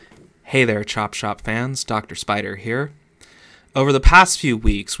Hey there, Chop Shop fans, Dr. Spider here. Over the past few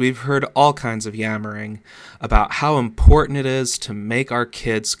weeks, we've heard all kinds of yammering about how important it is to make our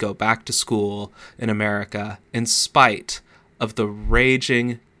kids go back to school in America in spite of the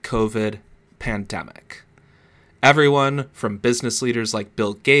raging COVID pandemic. Everyone from business leaders like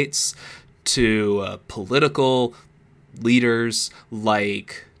Bill Gates to political leaders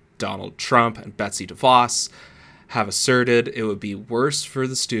like Donald Trump and Betsy DeVos have asserted it would be worse for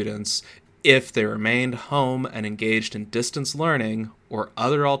the students if they remained home and engaged in distance learning or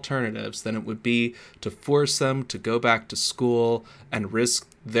other alternatives than it would be to force them to go back to school and risk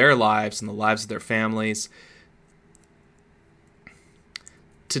their lives and the lives of their families.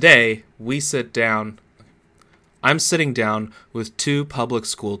 Today, I'm sitting down with two public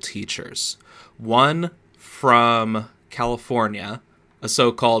school teachers. One from California, a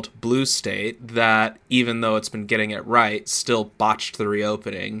so-called blue state that, even though it's been getting it right, still botched the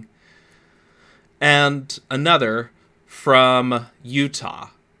reopening. And another from Utah,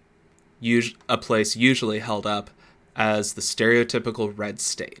 a place usually held up as the stereotypical red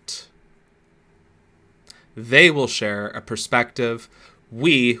state. They will share a perspective.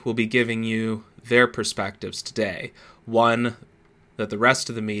 We will be giving you their perspectives today, one that the rest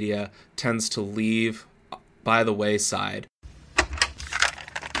of the media tends to leave by the wayside.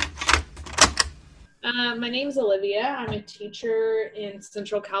 My name is Olivia. I'm a teacher in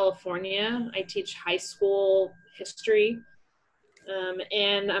Central California. I teach high school history,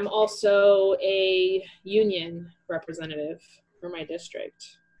 and I'm also a union representative for my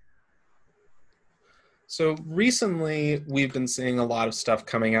district. So recently, we've been seeing a lot of stuff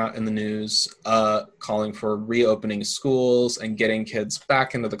coming out in the news calling for reopening schools and getting kids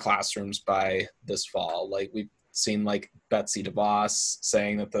back into the classrooms by this fall. Like we've seen like Betsy DeVos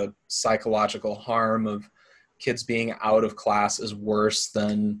saying that the psychological harm of kids being out of class is worse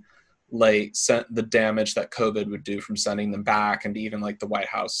than like the damage that COVID would do from sending them back, and even like the White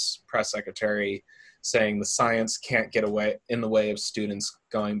House press secretary saying the science can't get away in the way of students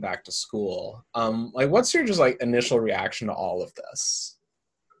going back to school. Like, what's your just like initial reaction to all of this?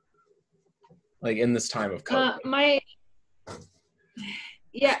 Like in this time of COVID.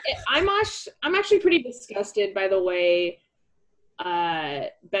 I'm actually pretty disgusted by the way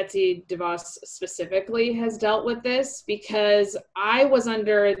Betsy DeVos specifically has dealt with this, because I was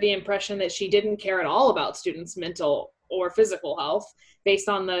under the impression that she didn't care at all about students' mental or physical health based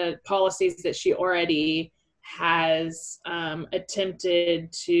on the policies that she already has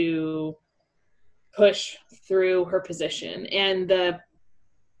attempted to push through her position. And the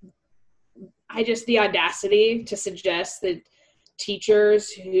audacity to suggest that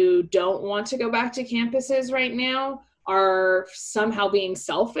teachers who don't want to go back to campuses right now are somehow being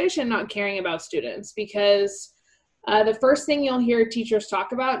selfish and not caring about students, because the first thing you'll hear teachers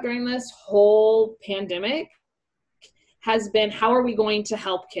talk about during this whole pandemic has been, how are we going to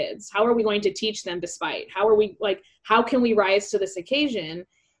help kids? How are we going to teach them despite? How can we rise to this occasion?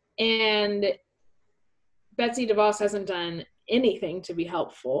 And Betsy DeVos hasn't done anything to be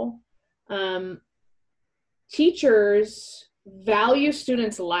helpful. Teachers value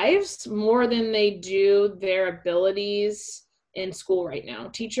students' lives more than they do their abilities in school right now.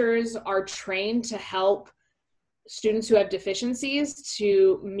 Teachers are trained to help students who have deficiencies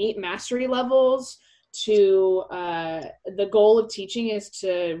to meet mastery levels. The goal of teaching is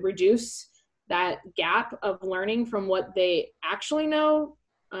to reduce that gap of learning from what they actually know,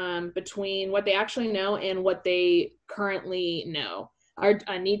 between what they actually know and what they currently know or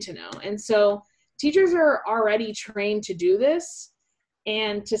need to know. And so teachers are already trained to do this,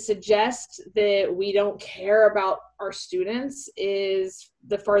 and to suggest that we don't care about our students is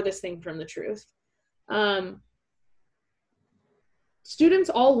the furthest thing from the truth. Students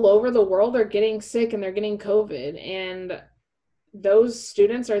all over the world are getting sick and they're getting COVID, and those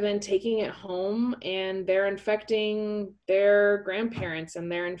students are then taking it home and they're infecting their grandparents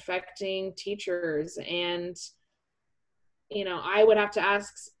and they're infecting teachers. And, I would have to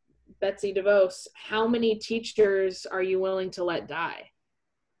ask Betsy DeVos, how many teachers are you willing to let die?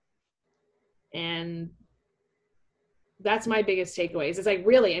 And that's my biggest takeaways. It's like,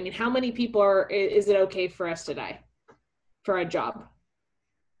 really, how many people is it okay for us to die for a job?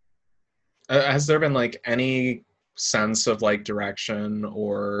 Has there been like any sense of like direction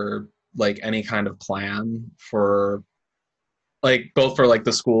or like any kind of plan for like both for like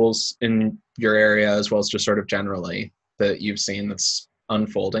the schools in your area as well as just sort of generally that you've seen that's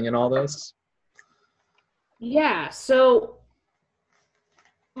unfolding in all this? Yeah, so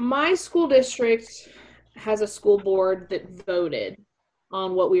my school district has a school board that voted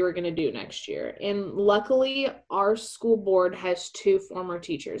on what we were going to do next year. And luckily, our school board has 2 former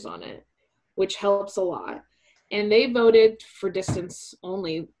teachers on it, which helps a lot. And they voted for distance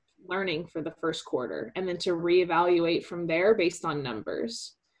only learning for the first quarter and then to reevaluate from there based on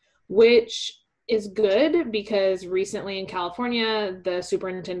numbers, which is good because recently in California, the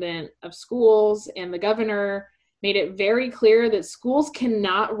superintendent of schools and the governor made it very clear that schools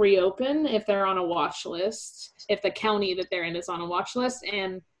cannot reopen if they're on a watch list, if the county that they're in is on a watch list.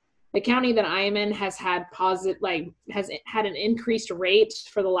 And the county that I am in has had has had an increased rate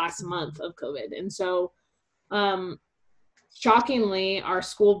for the last month of COVID. And so, shockingly, our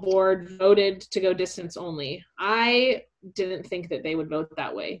school board voted to go distance only. I didn't think that they would vote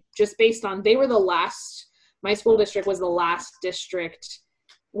that way, just based on they were the last. My school district was the last district,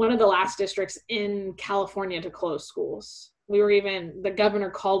 one of the last districts in California to close schools. The governor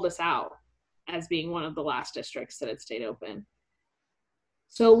called us out as being one of the last districts that had stayed open.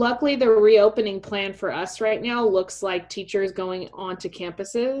 So luckily, the reopening plan for us right now looks like teachers going onto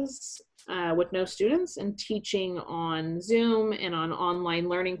campuses with no students and teaching on Zoom and on online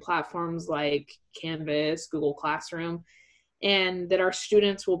learning platforms like Canvas, Google Classroom, and that our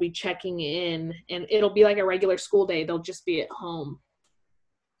students will be checking in, and it'll be like a regular school day. They'll just be at home.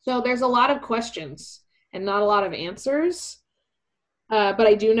 So there's a lot of questions and not a lot of answers, but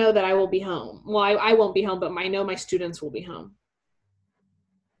I do know that I will be home. Well, I won't be home, but I know my students will be home.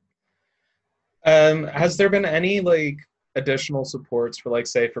 Has there been any like additional supports for like,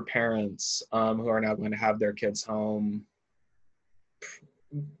 say, for parents who are now going to have their kids home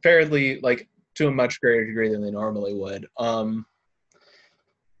fairly, like, to a much greater degree than they normally would,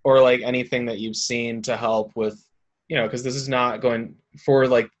 or like anything that you've seen to help with, you know, because this is not going for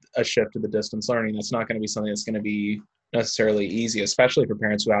like a shift to the distance learning. That's not going to be something that's going to be necessarily easy, especially for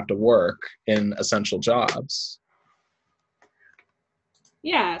parents who have to work in essential jobs.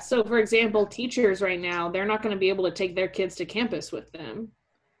 Yeah. So, for example, teachers right now, they're not going to be able to take their kids to campus with them,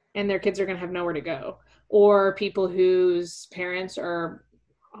 and their kids are going to have nowhere to go. Or people whose parents are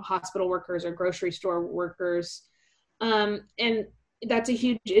hospital workers or grocery store workers. And that's a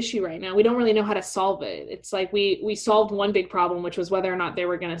huge issue right now. We don't really know how to solve it. It's like we solved one big problem, which was whether or not they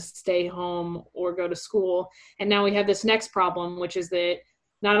were going to stay home or go to school. And now we have this next problem, which is that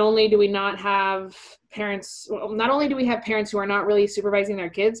not only do we have parents who are not really supervising their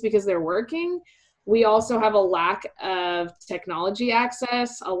kids because they're working, we also have a lack of technology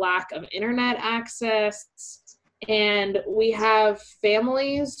access, a lack of internet access, and we have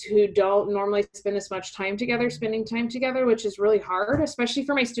families who don't normally spend as much time together, spending time together, which is really hard, especially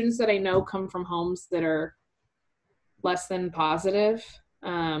for my students that I know come from homes that are less than positive.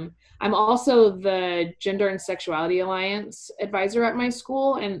 I'm also the Gender and Sexuality Alliance advisor at my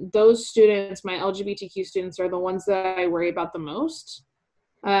school, and those students, my LGBTQ students, are the ones that I worry about the most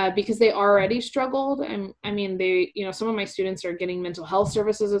because they already struggled. I mean, some of my students are getting mental health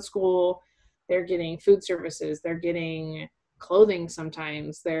services at school. They're getting food services. They're getting clothing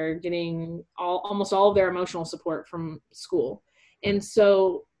sometimes. They're getting almost all of their emotional support from school. And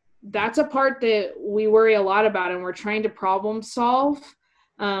so that's a part that we worry a lot about, and we're trying to problem solve.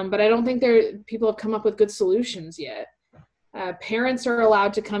 But I don't think people have come up with good solutions yet. Parents are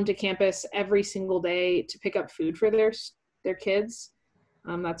allowed to come to campus every single day to pick up food for their kids.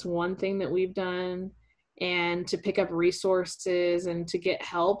 That's one thing that we've done, and to pick up resources and to get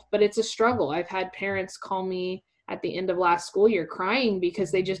help. But it's a struggle. I've had parents call me at the end of last school year crying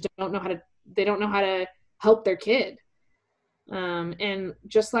because they just don't know how to help their kid. And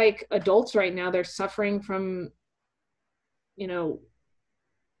just like adults right now, they're suffering from,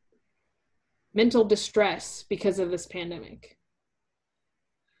 mental distress because of this pandemic.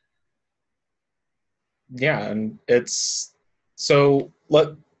 Yeah, and it's so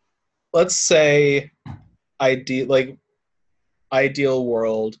let's say ideal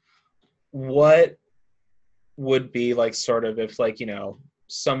world, what would be like sort of if like,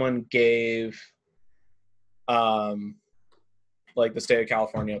 someone gave like the state of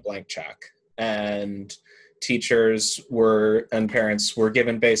California a blank check, and teachers and parents were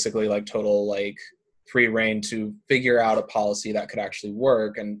given basically like total like free reign to figure out a policy that could actually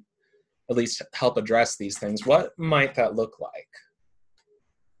work and at least help address these things. What might that look like?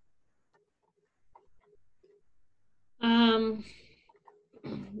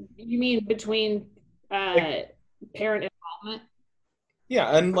 You mean between parent involvement?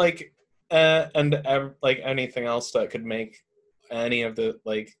 Yeah, and like like anything else that could make any of the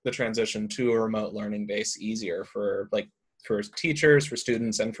transition to a remote learning base easier for teachers, for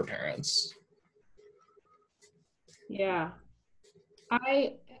students, and for parents. Yeah.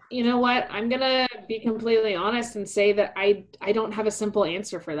 You know what? I'm gonna be completely honest and say that I don't have a simple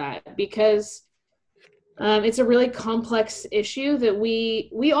answer for that, because it's a really complex issue that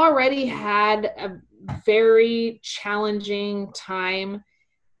we already had a very challenging time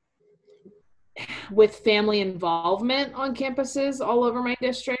with family involvement on campuses all over my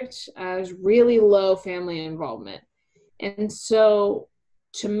district. There's really low family involvement. And so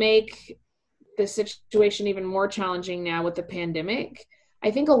to make the situation even more challenging now with the pandemic,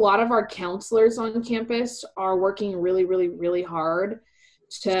 I think a lot of our counselors on campus are working really, really, really hard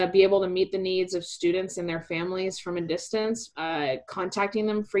to be able to meet the needs of students and their families from a distance, contacting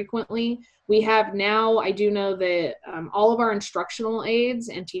them frequently. We have now, I do know that all of our instructional aides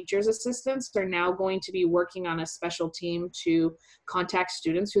and teachers assistants are now going to be working on a special team to contact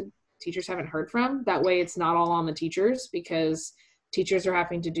students who teachers haven't heard from. That way it's not all on the teachers, because teachers are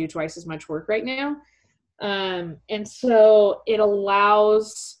having to do twice as much work right now. And so it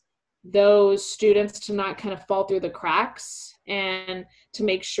allows those students to not kind of fall through the cracks, and to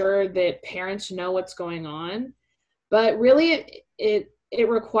make sure that parents know what's going on. But really it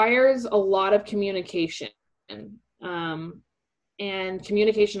requires a lot of communication. And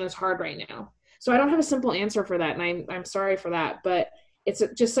communication is hard right now. So I don't have a simple answer for that, and I'm sorry for that, but it's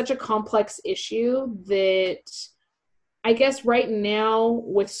just such a complex issue that I guess right now,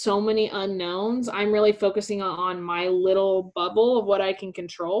 with so many unknowns, I'm really focusing on my little bubble of what I can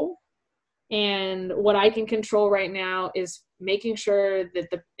control. And what I can control right now is making sure that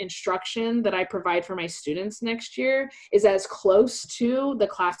the instruction that I provide for my students next year is as close to the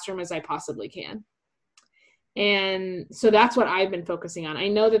classroom as I possibly can. And so that's what I've been focusing on. I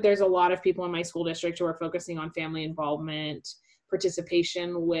know that there's a lot of people in my school district who are focusing on family involvement,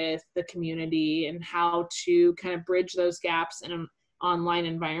 participation with the community, and how to kind of bridge those gaps in an online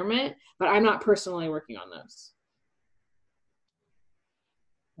environment, but I'm not personally working on those.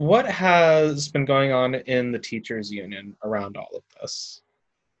 What has been going on in the teachers union around all of this?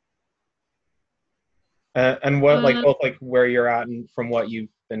 And what, like, both like where you're at and from what you've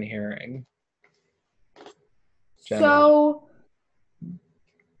been hearing? Jenna. So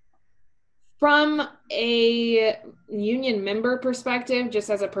from a union member perspective, just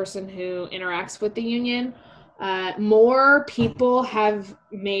as a person who interacts with the union, more people have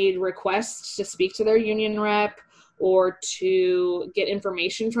made requests to speak to their union rep or to get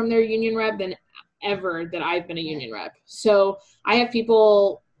information from their union rep than ever that I've been a union rep. So I have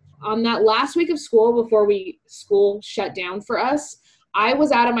people on that last week of school before school shut down for us. I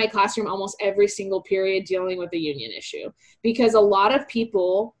was out of my classroom almost every single period dealing with the union issue, because a lot of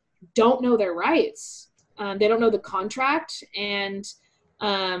people don't know their rights. They don't know the contract. And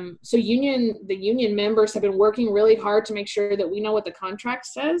so the union members have been working really hard to make sure that we know what the contract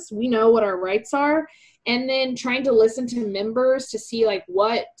says, we know what our rights are, and then trying to listen to members to see like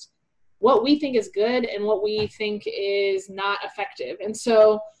what we think is good and what we think is not effective. And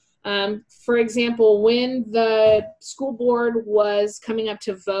so, for example, when the school board was coming up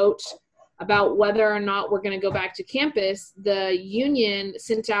to vote about whether or not we're going to go back to campus, the union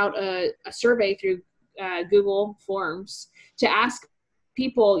sent out a survey through Google Forms to ask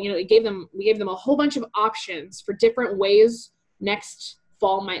people, we gave them a whole bunch of options for different ways next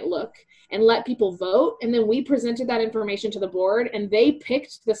fall might look, and let people vote. And then we presented that information to the board, and they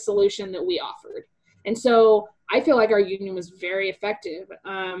picked the solution that we offered. And so I feel like our union was very effective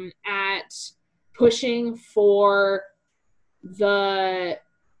at pushing for the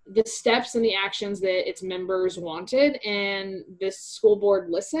steps and the actions that its members wanted, and this school board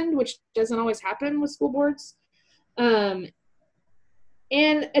listened, which doesn't always happen with school boards. And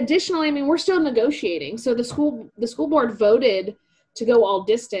additionally, I mean, we're still negotiating. So the school board voted to go all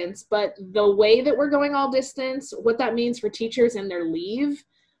distance, but the way that we're going all distance, what that means for teachers and their leave,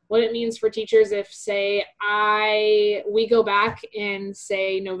 what it means for teachers if, say, we go back in,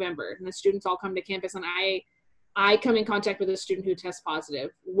 say, November, and the students all come to campus, and I come in contact with a student who tests positive.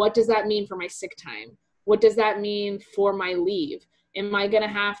 What does that mean for my sick time? What does that mean for my leave? Am I going to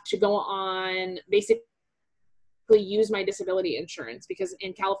have to go on basically use my disability insurance? Because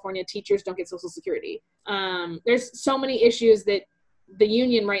in California, teachers don't get Social Security. There's so many issues that the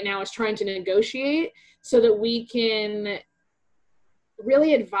union right now is trying to negotiate so that we can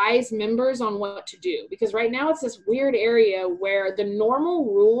really advise members on what to do. Because right now it's this weird area where the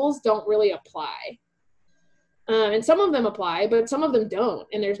normal rules don't really apply. And some of them apply, but some of them don't.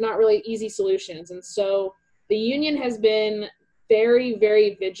 And there's not really easy solutions. And so the union has been very,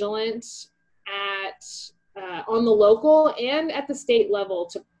 very vigilant on the local and at the state level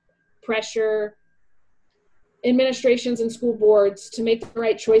to pressure administrations and school boards to make the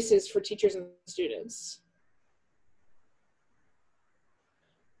right choices for teachers and students.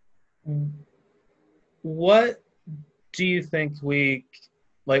 what do you think we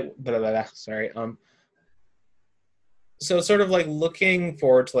like? Sorry. So sort of like looking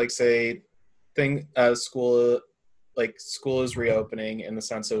forward to like say thing school is reopening in the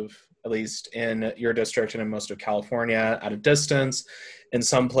sense of at least in your district and in most of California at a distance. In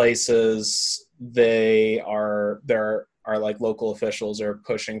some places there are like local officials are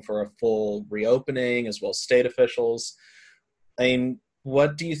pushing for a full reopening as well as state officials. I mean,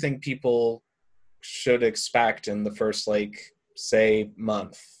 what do you think people should expect in the first like say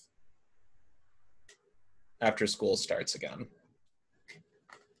month after school starts again?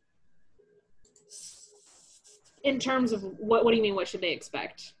 In terms of what do you mean? What should they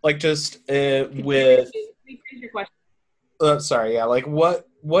expect? Like just Rephrase your question. Sorry, yeah. Like, what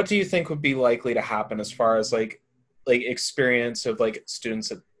do you think would be likely to happen as far as like experience of like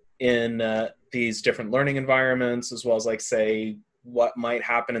students in these different learning environments, as well as like say what might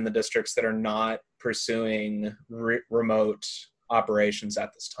happen in the districts that are not pursuing remote operations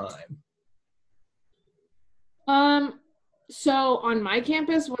at this time? So on my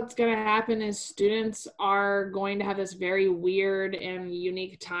campus, what's going to happen is students are going to have this very weird and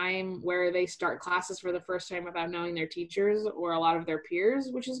unique time where they start classes for the first time without knowing their teachers or a lot of their peers,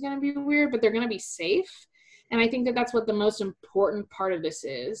 which is going to be weird, but they're going to be safe. And I think that that's what the most important part of this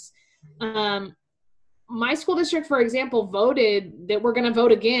is. My school district, for example, voted that we're going to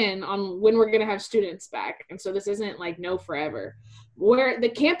vote again on when we're going to have students back. And so this isn't like no forever. Where the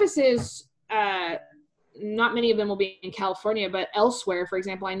campuses, not many of them will be in California, but elsewhere, for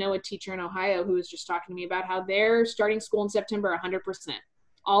example, I know a teacher in Ohio who was just talking to me about how they're starting school in September 100%.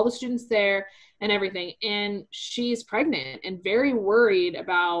 All the students there and everything. And she's pregnant and very worried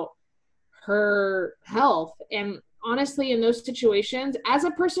about her health. And honestly, in those situations, as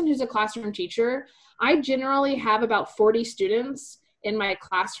a person who's a classroom teacher, I generally have about 40 students in my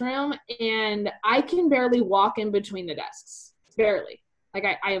classroom, and I can barely walk in between the desks. Barely. Like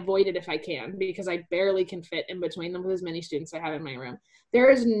I avoid it if I can because I barely can fit in between them with as many students I have in my room. There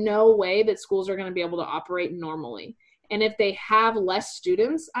is no way that schools are going to be able to operate normally. And if they have less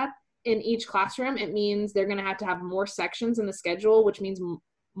students in each classroom, it means they're going to have more sections in the schedule, which means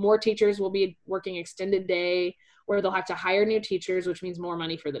more teachers will be working extended day, or they'll have to hire new teachers, which means more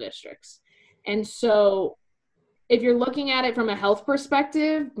money for the districts. And so if you're looking at it from a health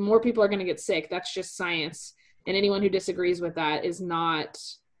perspective, more people are going to get sick. That's just science. And anyone who disagrees with that is not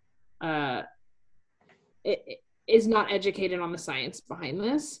educated on the science behind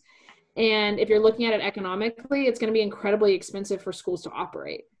this. And if you're looking at it economically, it's going to be incredibly expensive for schools to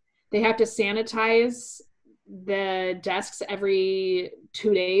operate. They have to sanitize the desks every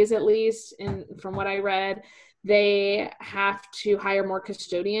 2 days at least, and from what I read. They have to hire more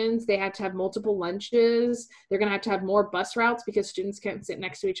custodians. They have to have multiple lunches. They're going to have more bus routes because students can't sit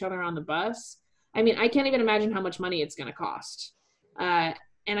next to each other on the bus. I mean, I can't even imagine how much money it's going to cost. And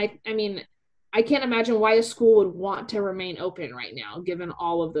I mean, I can't imagine why a school would want to remain open right now, given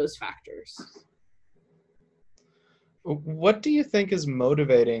all of those factors. What do you think is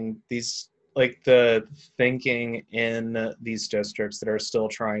motivating these, like the thinking in these districts that are still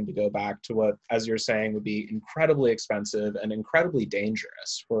trying to go back to what, as you're saying, would be incredibly expensive and incredibly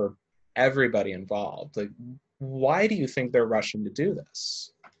dangerous for everybody involved? Like, why do you think they're rushing to do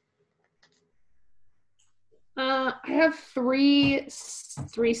this? I have three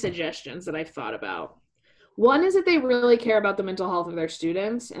suggestions that I've thought about. One is that they really care about the mental health of their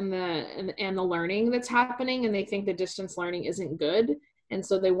students and the learning that's happening, and they think that distance learning isn't good, and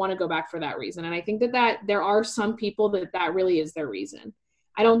so they want to go back for that reason. And I think that there are some people that really is their reason.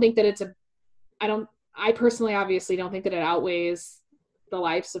 I don't think that I personally obviously don't think that it outweighs the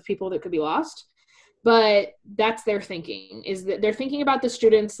lives of people that could be lost, but that's their thinking, is that they're thinking about the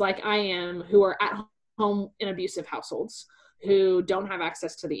students like I am who are at home in abusive households, who don't have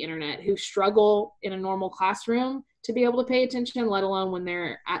access to the internet, who struggle in a normal classroom to be able to pay attention, let alone when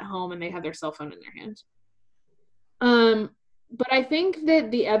they're at home and they have their cell phone in their hand. But I think that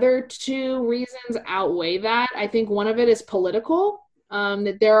the other two reasons outweigh that. I think one of it is political,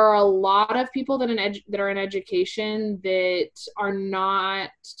 that there are a lot of people that are in education that are not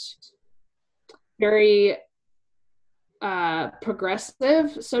very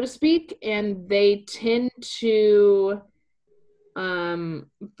progressive, so to speak, and they tend to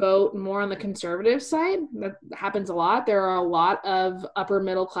vote more on the conservative side. That happens a lot. There are a lot of upper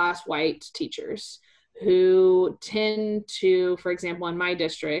middle class white teachers who tend to, for example, in my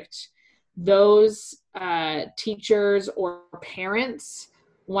district, those teachers or parents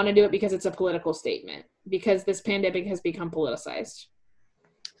want to do it because it's a political statement, because this pandemic has become politicized.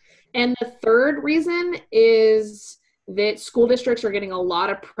 And the third reason is that school districts are getting a lot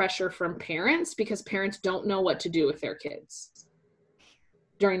of pressure from parents because parents don't know what to do with their kids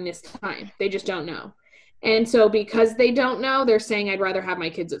during this time. They just don't know. And so because they don't know, they're saying, I'd rather have my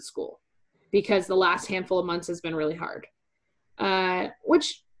kids at school because the last handful of months has been really hard.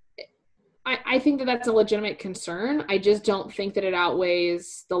 Which I think that that's a legitimate concern. I just don't think that it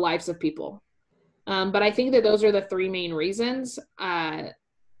outweighs the lives of people. But I think that those are the three main reasons.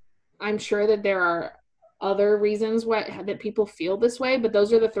 I'm sure that there are other reasons that people feel this way, but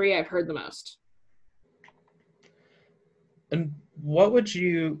those are the three I've heard the most. And what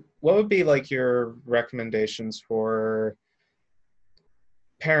would be like your recommendations for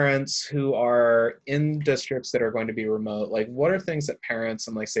parents who are in districts that are going to be remote? Like, what are things that parents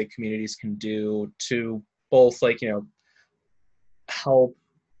and, like, say, communities can do to both, like, help,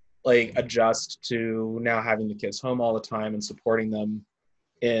 like, adjust to now having the kids home all the time and supporting them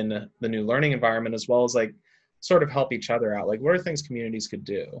in the new learning environment, as well as, like, sort of help each other out? Like, what are things communities could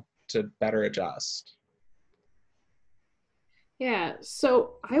do to better adjust? Yeah,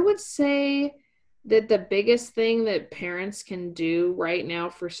 so I would say that the biggest thing that parents can do right now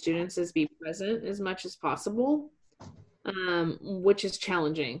for students is be present as much as possible, which is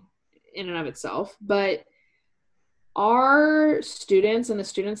challenging in and of itself. But our students and the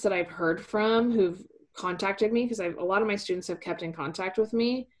students that I've heard from who've contacted me, because a lot of my students have kept in contact with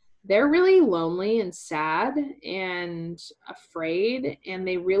me, they're really lonely and sad and afraid, and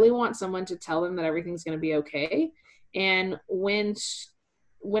they really want someone to tell them that everything's going to be okay. And when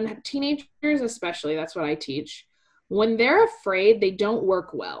teenagers, especially, that's what I teach, when they're afraid, they don't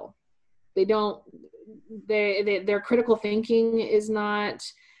work well. Their critical thinking is not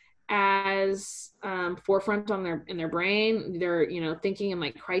as forefront in their brain. They're, thinking in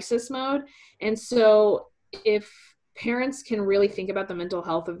like crisis mode. And so if parents can really think about the mental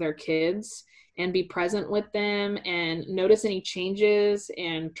health of their kids and be present with them and notice any changes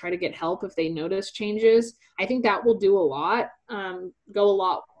and try to get help if they notice changes, I think that will do go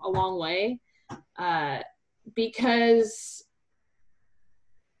a long way, because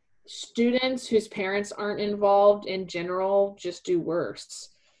students whose parents aren't involved in general just do worse.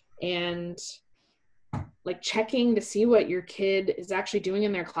 And like checking to see what your kid is actually doing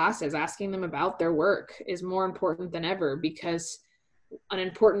in their classes, asking them about their work is more important than ever, because an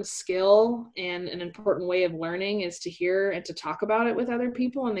important skill and an important way of learning is to hear and to talk about it with other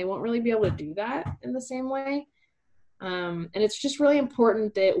people, and they won't really be able to do that in the same way. And it's just really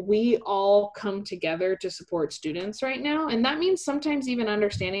important that we all come together to support students right now. And that means sometimes even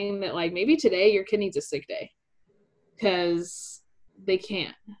understanding that, like, maybe today your kid needs a sick day because they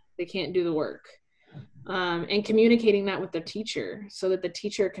can't do the work. And communicating that with the teacher so that the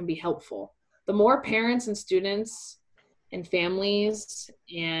teacher can be helpful. The more parents and students and families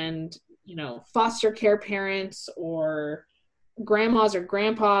and, foster care parents or grandmas or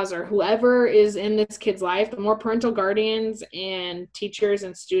grandpas or whoever is in this kid's life, the more parental guardians and teachers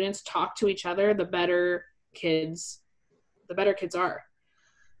and students talk to each other, the better kids are.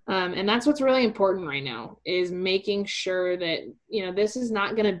 And that's what's really important right now, is making sure that, this is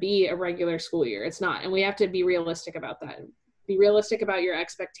not going to be a regular school year. It's not. And we have to be realistic about that. Be realistic about your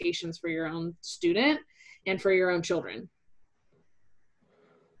expectations for your own student and for your own children.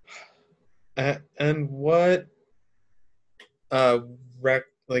 And what,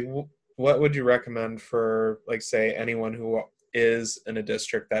 what would you recommend for, like, say, anyone who is in a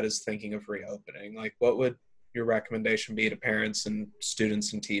district that is thinking of reopening? Like, what would your recommendation be to parents and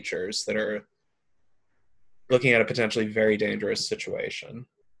students and teachers that are looking at a potentially very dangerous situation?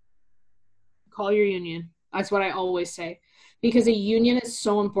 Call your union. That's what I always say, because a union is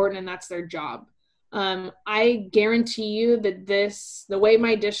so important and that's their job. I guarantee you that the way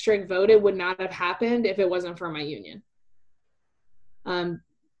my district voted would not have happened if it wasn't for my union. And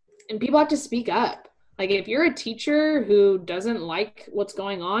people have to speak up. Like, if you're a teacher who doesn't like what's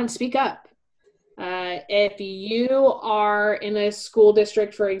going on, speak up. If you are in a school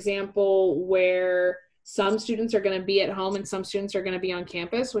district, for example, where some students are going to be at home and some students are going to be on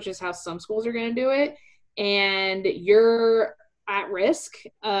campus, which is how some schools are going to do it, and you're at risk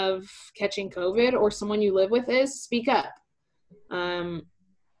of catching COVID, or someone you live with is, speak up. And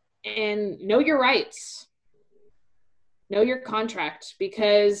know your rights. Know your contract,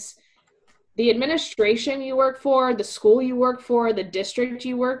 because the administration you work for, the school you work for, the district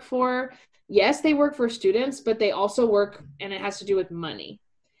you work for, yes, they work for students, but they also work, and it has to do with money.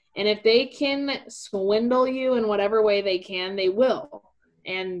 And if they can swindle you in whatever way they can, they will.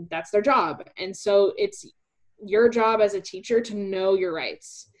 And that's their job. And so it's your job as a teacher to know your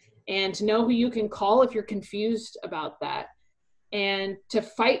rights and to know who you can call if you're confused about that. and to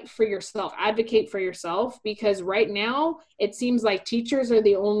fight for yourself, advocate for yourself, because right now it seems like teachers are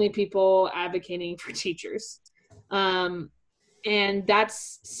the only people advocating for teachers. And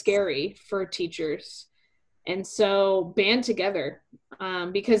that's scary for teachers. And so band together,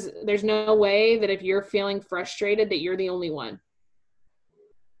 because there's no way that if you're feeling frustrated that you're the only one.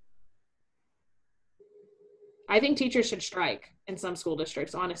 I think teachers should strike in some school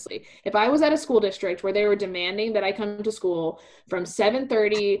districts, honestly. If I was at a school district where they were demanding that I come to school from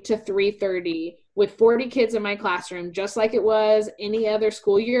 7:30 to 3:30 with 40 kids in my classroom, just like it was any other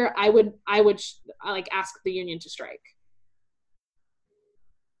school year, I would like ask the union to strike.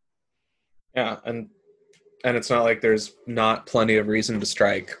 Yeah, and it's not like there's not plenty of reason to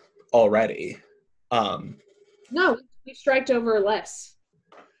strike already. No, we striked over less.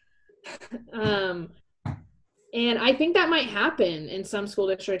 And I think that might happen in some school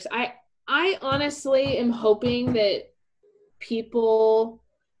districts. I honestly am hoping that people,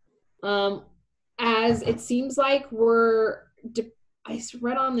 as it seems like I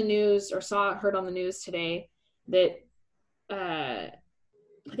read on the news or heard on the news today that I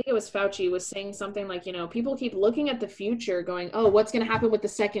think it was Fauci was saying something like, people keep looking at the future going, oh, what's going to happen with the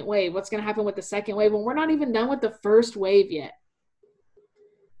second wave? What's going to happen with the second wave? When we're not even done with the first wave yet.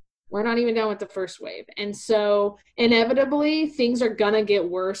 We're not even done with the first wave. And so inevitably things are going to get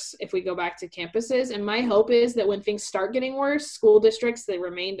worse if we go back to campuses. And my hope is that when things start getting worse, school districts that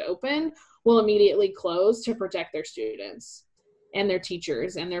remained open will immediately close to protect their students and their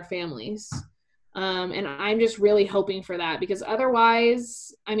teachers and their families. And I'm just really hoping for that, because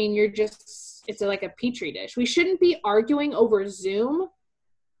otherwise, I mean, it's like a petri dish. We shouldn't be arguing over Zoom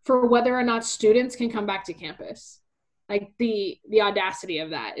for whether or not students can come back to campus. Like the audacity of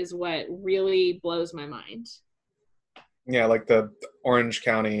that is what really blows my mind. Yeah, like the Orange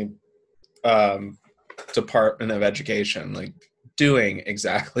County Department of Education, like doing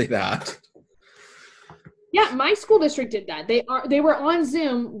exactly that. Yeah, my school district did that. They were on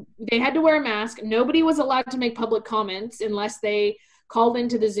Zoom. They had to wear a mask. Nobody was allowed to make public comments unless they called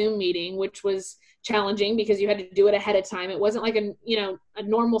into the Zoom meeting, which was challenging because you had to do it ahead of time. It wasn't like a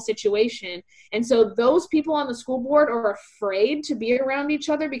normal situation. And so those people on the school board are afraid to be around each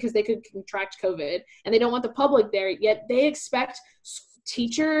other because they could contract COVID, and they don't want the public there. Yet they expect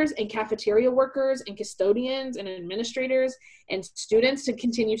teachers and cafeteria workers and custodians and administrators and students to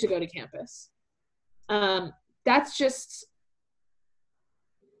continue to go to campus. That's just,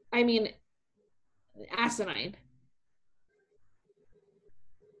 I mean, asinine.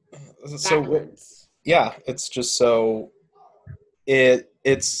 So yeah, it's just so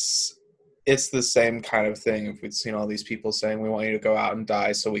it's the same kind of thing. If we'd seen all these people saying we want you to go out and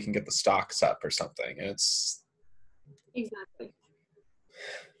die so we can get the stocks up or something, it's exactly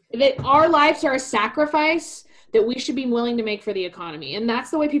that our lives are a sacrifice that we should be willing to make for the economy. And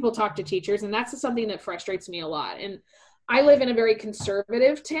that's the way people talk to teachers, and that's something that frustrates me a lot. And I live in a very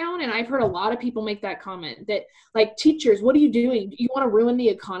conservative town, and I've heard a lot of people make that comment that, like, teachers, what are you doing? You want to ruin the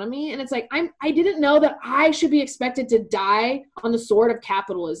economy? And it's like, I didn't know that I should be expected to die on the sword of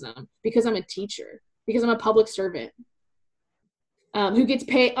capitalism because I'm a teacher, because I'm a public servant, who gets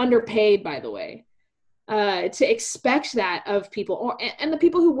underpaid, by the way. To expect that of people, and the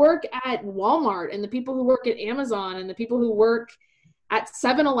people who work at Walmart, and the people who work at Amazon, and the people who work at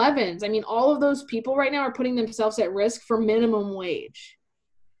 7-Elevens. I mean, all of those people right now are putting themselves at risk for minimum wage.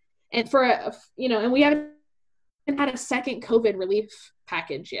 And and we haven't had a second COVID relief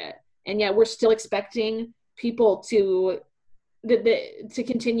package yet. And yet we're still expecting people to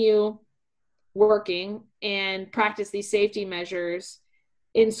continue working and practice these safety measures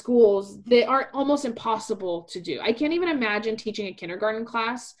in schools that are almost impossible to do. I can't even imagine teaching a kindergarten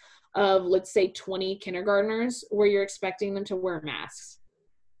class of, let's say, 20 kindergartners where you're expecting them to wear masks.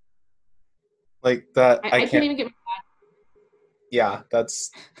 Like that. I can't even get my dad. Yeah,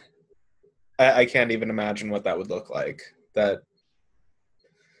 that's, I can't even imagine what that would look like. That,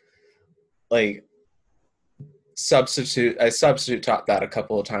 like, I substitute taught that a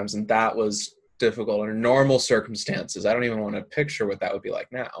couple of times, and that was difficult under normal circumstances. I don't even want to picture what that would be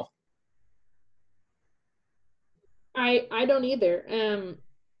like now. I don't either.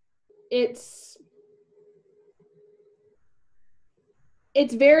 It's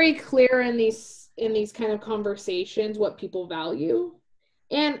very clear in these kind of conversations what people value.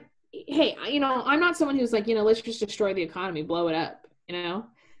 And hey, I'm not someone who's like, let's just destroy the economy, blow it up,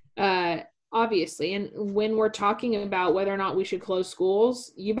 obviously. And when we're talking about whether or not we should close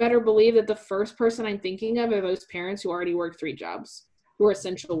schools, you better believe that the first person I'm thinking of are those parents who already work 3 jobs, who are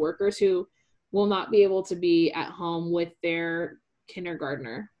essential workers, who will not be able to be at home with their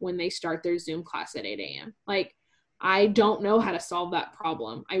kindergartner when they start their Zoom class at 8 a.m. Like, I don't know how to solve that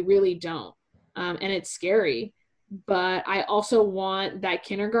problem. I really don't. And it's scary. But I also want that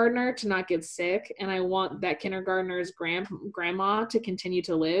kindergartner to not get sick, and I want that kindergartner's grandma to continue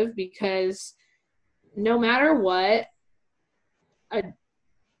to live, because no matter what,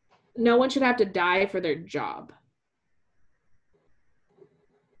 no one should have to die for their job.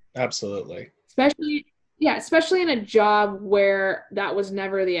 Absolutely. Especially in a job where that was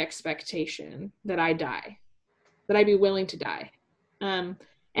never the expectation, that I die, that I'd be willing to die.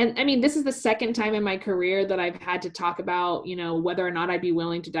 And I mean, this is the second time in my career that I've had to talk about, whether or not I'd be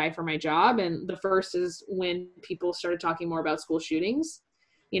willing to die for my job. And the first is when people started talking more about school shootings,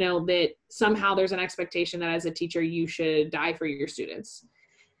 that somehow there's an expectation that as a teacher, you should die for your students.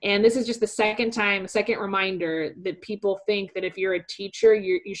 And this is just the second reminder that people think that if you're a teacher,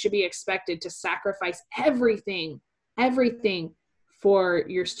 you should be expected to sacrifice everything for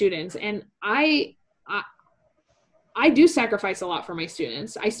your students. And I do sacrifice a lot for my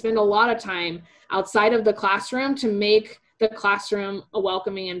students. I spend a lot of time outside of the classroom to make the classroom a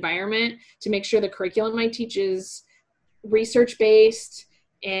welcoming environment, to make sure the curriculum I teach is research-based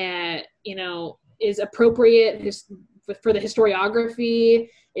and, is appropriate for the historiography,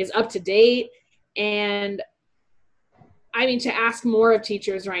 is up to date. And I mean, to ask more of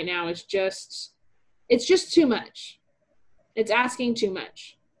teachers right now it's just too much. It's asking too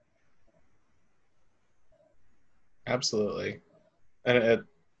much. Absolutely. And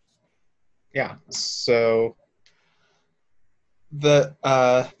so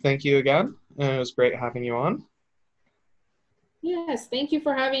thank you again. It was great having you on. Yes, thank you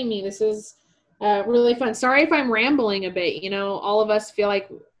for having me. This is really fun. Sorry if I'm rambling a bit. All of us feel like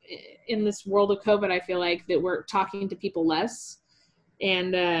in this world of COVID, I feel like that we're talking to people less.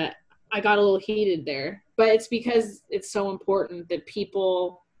 And I got a little heated there. But it's because it's so important that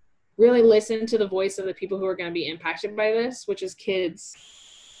people really listen to the voice of the people who are going to be impacted by this, which is kids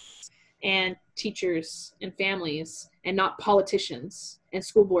and teachers and families, and not politicians and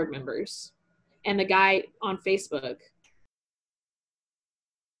school board members and the guy on Facebook.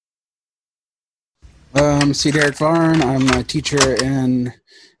 C. Derek Varn. I'm a teacher in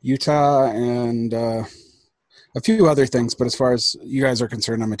Utah and a few other things, but as far as you guys are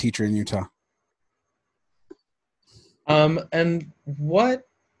concerned, I'm a teacher in Utah. And what's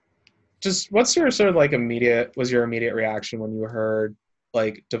your sort of like immediate reaction when you heard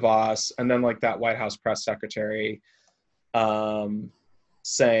like DeVos and then like that White House press secretary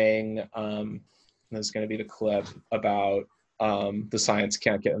saying, there's going to be the clip about the science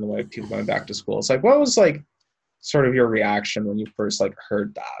can't get in the way of people going back to school. It's like, what was like sort of your reaction when you first like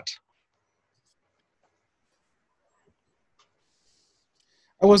heard that?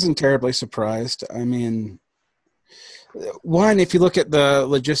 I wasn't terribly surprised. I mean, one, if you look at the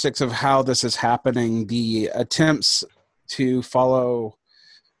logistics of how this is happening, the attempts to follow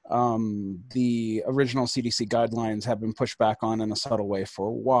the original CDC guidelines have been pushed back on in a subtle way for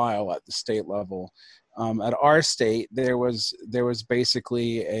a while at the state level. At our state, there was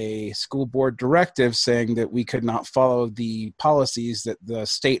basically a school board directive saying that we could not follow the policies that the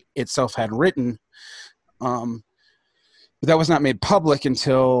state itself had written. But that was not made public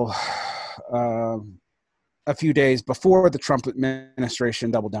until a few days before the Trump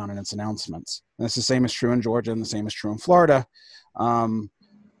administration doubled down on its announcements. And it's the same is true in Georgia and the same is true in Florida. And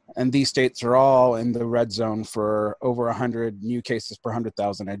these states are all in the red zone for over 100 new cases per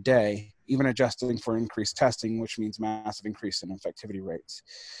 100,000 a day, even adjusting for increased testing, which means massive increase in infectivity rates.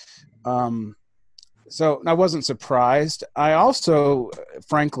 So I wasn't surprised. I also,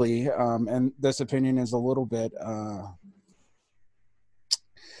 frankly, and this opinion is a little bit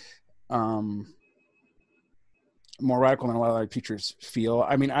more radical than a lot of teachers feel.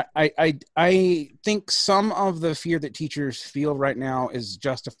 I mean, I think some of the fear that teachers feel right now is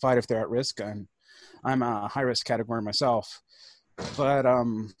justified if they're at risk, and I'm a high risk category myself. But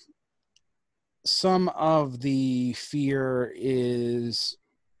some of the fear is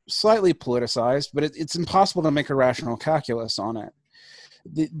slightly politicized, but it's impossible to make a rational calculus on it.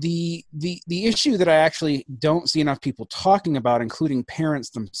 The issue that I actually don't see enough people talking about, including parents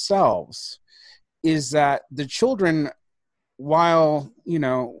themselves, is that the children, while,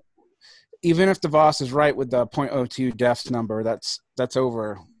 even if DeVos is right with the 0.02 deaths number, that's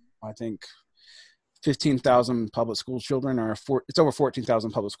over, I think, 15,000 public school children, it's over 14,000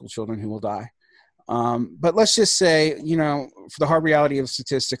 public school children who will die. But let's just say, for the hard reality of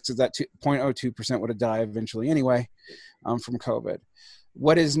statistics is that 0.02% would have died eventually anyway from COVID.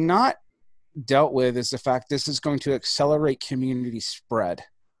 What is not dealt with is the fact this is going to accelerate community spread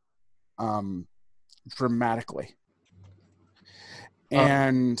dramatically.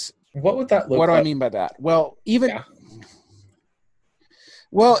 And What would that look What do I like? mean by that? Well, even Yeah.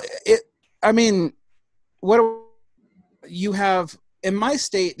 well, I mean, what you have in my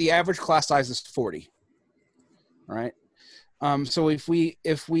state, the average class size is 40, right? So if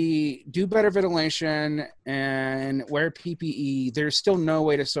we do better ventilation and wear PPE, there's still no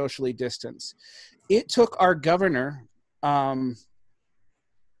way to socially distance. It took our governor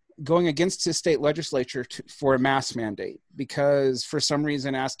going against his state legislature for a mask mandate, because for some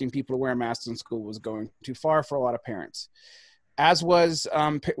reason asking people to wear masks in school was going too far for a lot of parents. As was,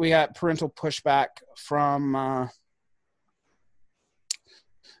 we got parental pushback from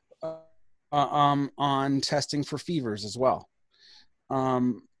on testing for fevers as well.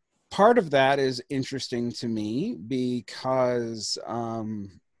 Part of that is interesting to me because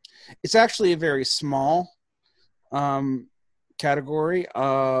it's actually a very small category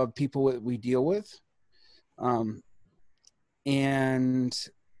of people that we deal with.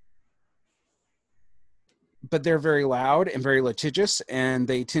 But they're very loud and very litigious, and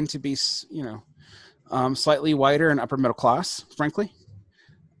they tend to be, slightly whiter and upper middle class, frankly.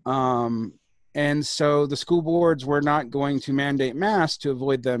 And so the school boards were not going to mandate masks to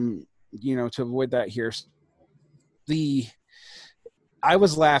avoid them, to avoid that here. I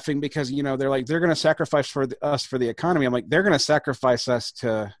was laughing because, they're like, they're going to sacrifice us for the economy. I'm like, they're going to sacrifice us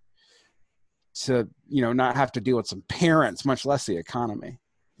to, not have to deal with some parents, much less the economy.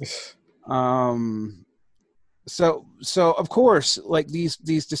 So of course, like these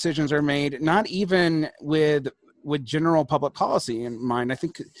decisions are made, not even with general public policy in mind. I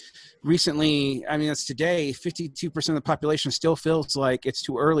think recently, it's today, 52% of the population still feels like it's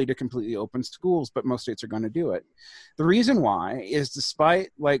too early to completely open schools, but most states are going to do it. The reason why is, despite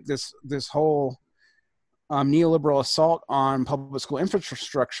like this whole neoliberal assault on public school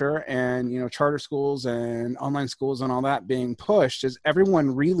infrastructure and, charter schools and online schools and all that being pushed, is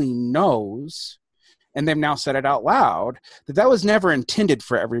everyone really knows, and they've now said it out loud, that was never intended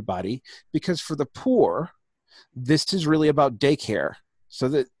for everybody, because for the poor, this is really about daycare, so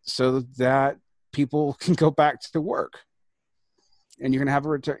that people can go back to work, and you can have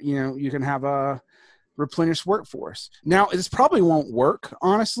a replenished workforce. Now, this probably won't work,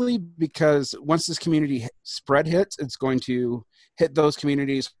 honestly, because once this community spread hits, it's going to hit those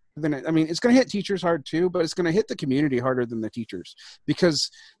communities. It's going to hit teachers hard too, but it's going to hit the community harder than the teachers, because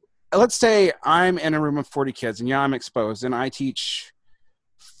let's say I'm in a room of 40 kids, and I'm exposed, and I teach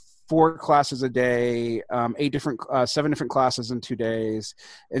 4 classes a day, 7 different classes in 2 days.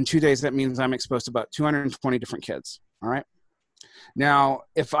 In 2 days, that means I'm exposed to about 220 different kids. All right. Now,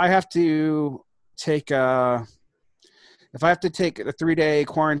 if I have to take a 3-day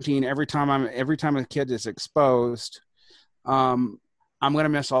quarantine every time a kid is exposed, I'm going to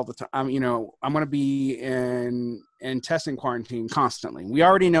miss all the time. I'm going to be in testing quarantine constantly. We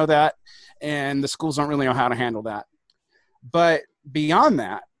already know that, and the schools don't really know how to handle that. But beyond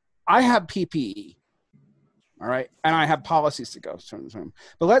that, I have PPE, all right, and I have policies to go through.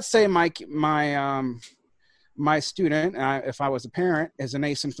 But let's say my student, if I was a parent, is an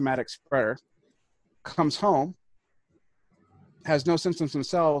asymptomatic spreader, comes home, has no symptoms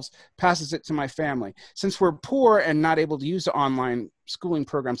themselves, passes it to my family. Since we're poor and not able to use the online schooling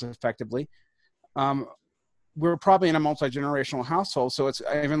programs effectively, we're probably in a multi-generational household, so it's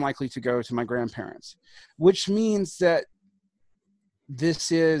even likely to go to my grandparents, which means that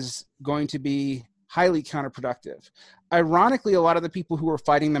this is going to be highly counterproductive. Ironically, a lot of the people who are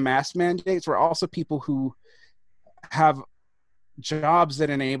fighting the mask mandates were also people who have jobs that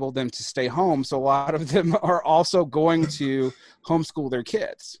enable them to stay home. So a lot of them are also going to homeschool their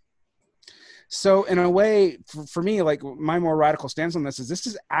kids. So in a way, for me, like, my more radical stance on this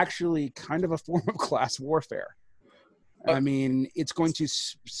is actually kind of a form of class warfare. It's going to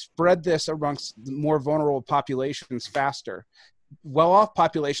spread this amongst more vulnerable populations faster. Well-off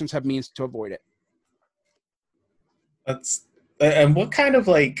populations have means to avoid it. And what kind of,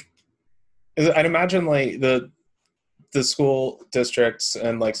 like, I'd imagine like the school districts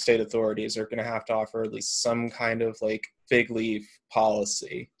and like state authorities are going to have to offer at least some kind of like fig leaf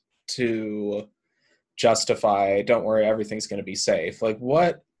policy to justify, don't worry, everything's going to be safe. Like,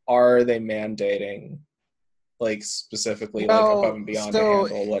 what are they mandating, like, specifically, like, above and beyond to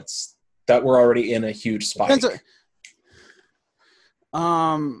handle what's that we're already in a huge spike?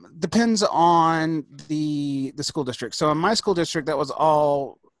 Depends on the school district. So in my school district, that was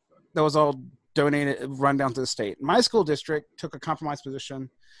all donated, run down to the state. My school district took a compromise position.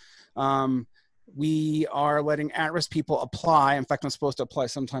 We are letting at-risk people apply. In fact, I'm supposed to apply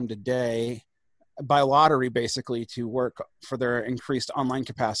sometime today by lottery, basically, to work for their increased online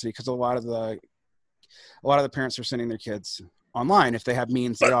capacity, because a lot of the parents are sending their kids online if they have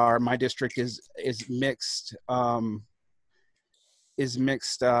means. They are. My district is mixed low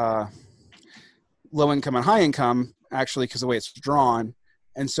income and high income, actually, because the way it's drawn.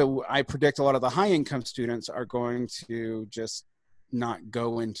 And so I predict a lot of the high income students are going to just not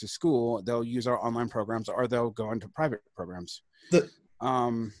go into school. They'll use our online programs, or they'll go into private programs.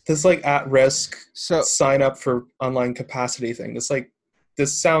 This like at risk So sign up for online capacity thing.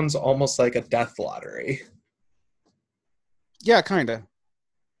 This sounds almost like a death lottery. yeah, kind of.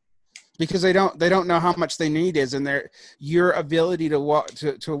 Because they don't know how much they need is, and your ability to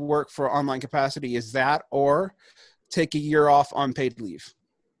work for online capacity is that, or take a year off on paid leave,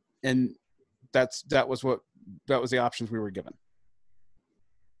 and that was the options we were given.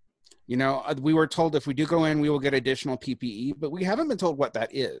 You know, we were told if we do go in, we will get additional PPE, but we haven't been told what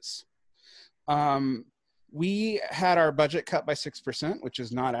that is. We had our budget cut by 6%, which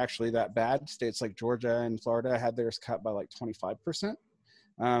is not actually that bad. States like Georgia and Florida had theirs cut by like 25%.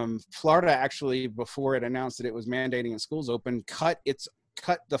 Florida actually, before it announced that it was mandating that schools open, cut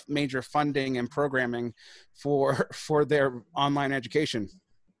the major funding and programming for their online education.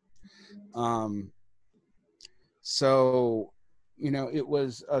 So, you know, it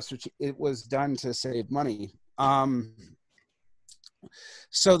was done to save money.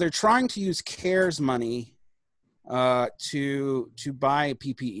 So they're trying to use CARES money to buy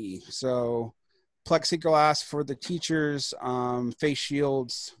PPE. So plexiglass for the teachers, face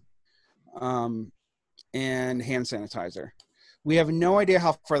shields, and hand sanitizer. We have no idea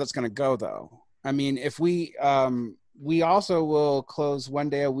how far that's going to go, though. I mean, if we also will close one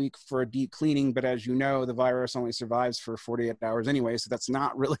day a week for a deep cleaning, but as you know, the virus only survives for 48 hours anyway, so that's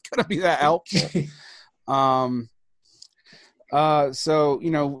not really going to be that helpful. So,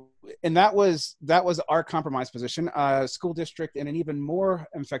 you know, and that was our compromise position. School district in an even more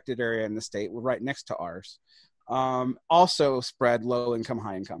infected area in the state, we're right next to ours, also spread low income,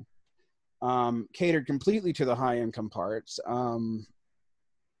 high income, catered completely to the high income parts,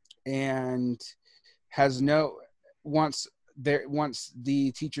 and has once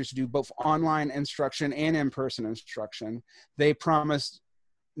the teachers do both online instruction and in-person instruction, they promised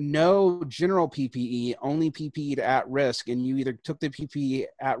no general PPE, only PPE to at risk, and you either took the PPE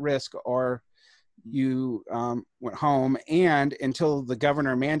at risk or you went home. And until the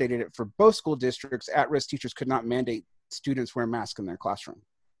governor mandated it for both school districts, at-risk teachers could not mandate students wear masks in their classroom.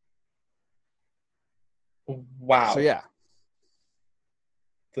 Wow. So yeah.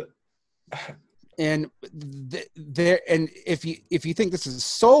 And if you think this is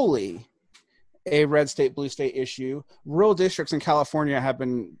solely a red state, blue state issue, rural districts in California have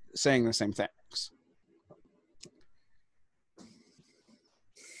been saying the same things.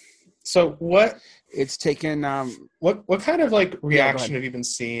 So what it's taken, what kind of like reaction have you been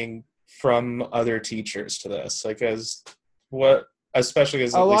seeing from other teachers to this? Like especially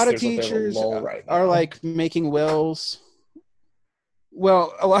as a lot of teachers are like making wills.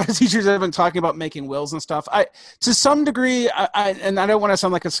 Well, a lot of teachers have been talking about making wills and stuff. To some degree, and I don't want to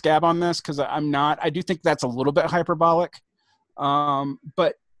sound like a scab on this because I'm not. I do think that's a little bit hyperbolic.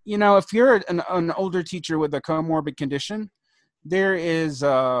 But, you know, if you're an older teacher with a comorbid condition, there is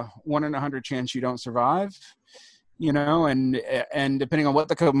a 1 in 100 chance you don't survive, you know, and depending on what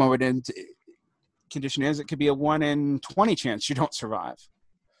the comorbid condition is, it could be a 1 in 20 chance you don't survive.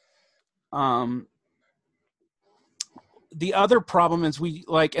 The other problem is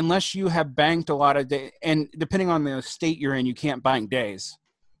unless you have banked a lot of days, and depending on the state you're in, you can't bank days,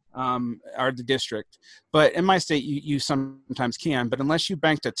 or the district. But in my state, you sometimes can. But unless you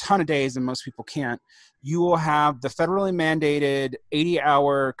banked a ton of days, and most people can't, you will have the federally mandated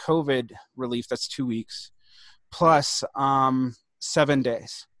 80-hour COVID relief. That's 2 weeks, plus 7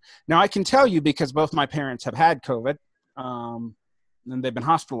 days. Now, I can tell you because both my parents have had COVID, and they've been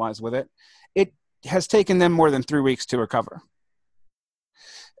hospitalized with it. It has taken them more than 3 weeks to recover.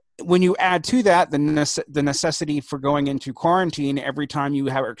 When you add to that the necessity for going into quarantine every time you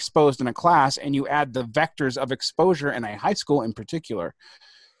are exposed in a class, and you add the vectors of exposure in a high school in particular,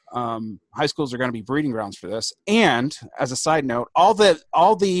 high schools are going to be breeding grounds for this. And as a side note, all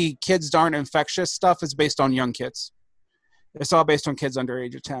the kids darn infectious stuff is based on young kids. It's all based on kids under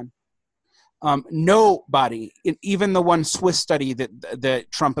age of 10. Nobody, even the one Swiss study that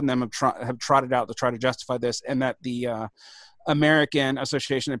Trump and them have trotted out to try to justify this, and that the American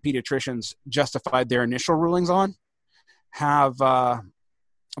Association of Pediatricians justified their initial rulings on, have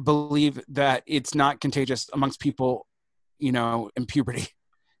believe that it's not contagious amongst people, you know, in puberty.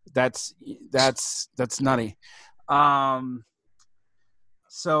 That's nutty.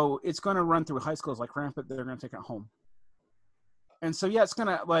 So it's going to run through high schools like rampant. They're going to take it home. And so, yeah, it's going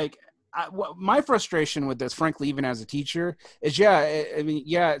to my frustration with this, frankly, even as a teacher, is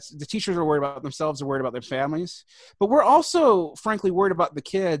the teachers are worried about themselves, they're worried about their families, but we're also, frankly, worried about the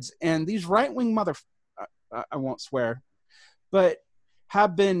kids. And these right-wing I won't swear, but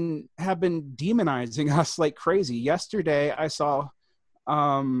have been demonizing us like crazy. Yesterday, I saw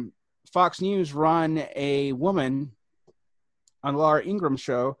Fox News run a woman on Laura Ingraham's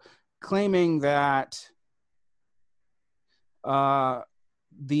show claiming that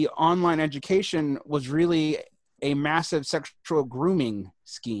the online education was really a massive sexual grooming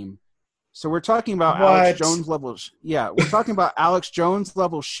scheme. So we're talking about Alex Jones levels. Yeah, we're talking about Alex Jones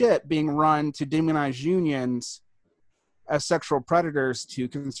level shit being run to demonize unions as sexual predators to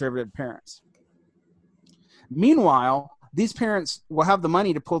conservative parents. Meanwhile, these parents will have the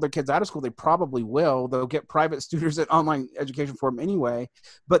money to pull their kids out of school. They probably will. They'll get private tutors at online education for them anyway.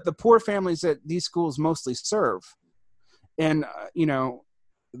 But the poor families that these schools mostly serve, and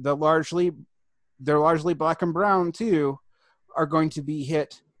they're largely black and brown too, are going to be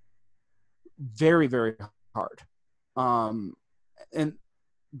hit very, very hard. And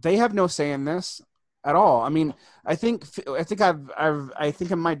they have no say in this at all. I mean, I think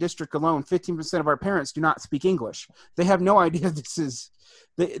in my district alone, 15% of our parents do not speak English. They have no idea this is.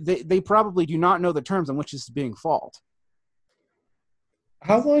 They probably do not know the terms on which this is being fought.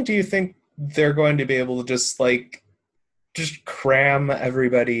 How long do you think they're going to be able to just cram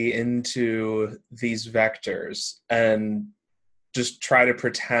everybody into these vectors and just try to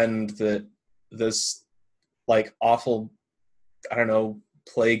pretend that this awful, I don't know,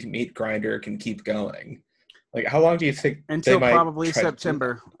 plague meat grinder can keep going? How long do you think until probably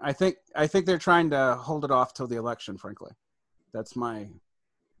September? I think they're trying to hold it off till the election, frankly. That's my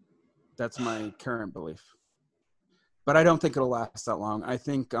current belief. But I don't think it'll last that long. I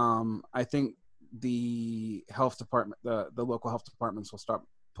think the health department, the local health departments will start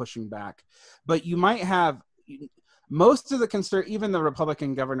pushing back. But you might have most of the even the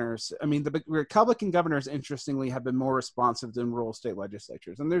Republican governors. I mean, the Republican governors, interestingly, have been more responsive than rural state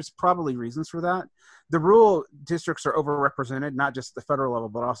legislatures, and there's probably reasons for that. The rural districts are overrepresented, not just at the federal level,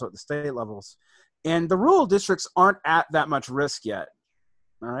 but also at the state levels, and the rural districts aren't at that much risk yet.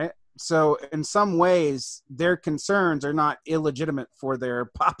 All right. So in some ways, their concerns are not illegitimate for their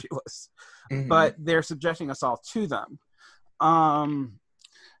populace, but they're subjecting us all to them.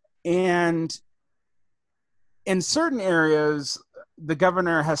 And in certain areas, the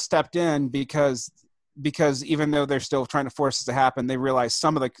governor has stepped in because even though they're still trying to force it to happen, they realize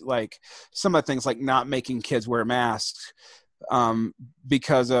some of the things like not making kids wear masks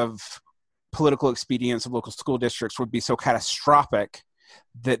because of political expedience of local school districts would be so catastrophic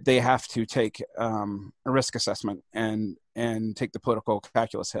that they have to take a risk assessment and take the political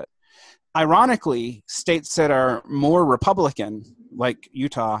calculus hit. Ironically, states that are more Republican, like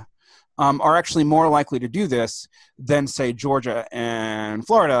Utah, are actually more likely to do this than, say, Georgia and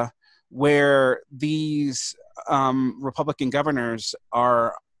Florida, where these Republican governors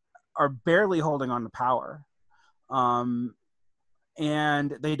are barely holding on to power. And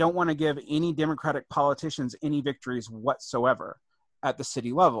they don't want to give any Democratic politicians any victories whatsoever at the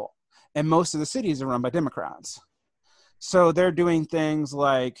city level. And most of the cities are run by Democrats. So they're doing things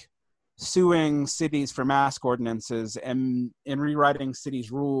like suing cities for mask ordinances and rewriting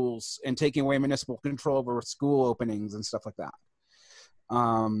cities' rules and taking away municipal control over school openings and stuff like that.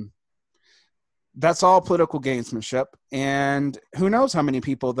 That's all political gamesmanship. And who knows how many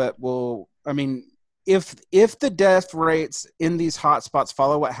people that will, I mean, if the death rates in these hotspots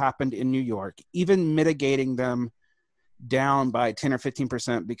follow what happened in New York, even mitigating them down by 10 or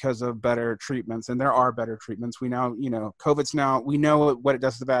 15% because of better treatments, and there are better treatments. We now, COVID's now, we know what it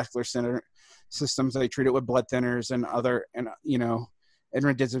does to the vascular center systems. They treat it with blood thinners and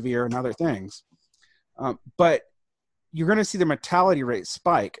remdesivir and other things. But you're going to see the mortality rate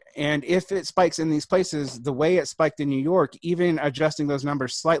spike. And if it spikes in these places, the way it spiked in New York, even adjusting those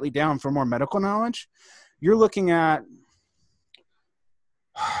numbers slightly down for more medical knowledge, you're looking at,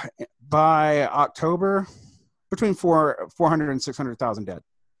 by October, between 400 and 600,000 dead.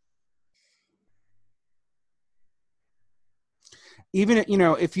 Even,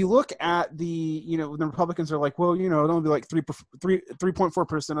 if you look at the Republicans are like, well, it'll only be like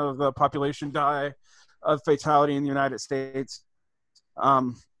 3.4% of the population die of fatality in the United States.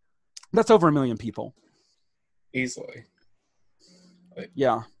 That's over 1 million people. Easily.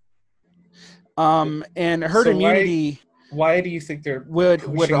 Yeah. And herd immunity. Why do you think they're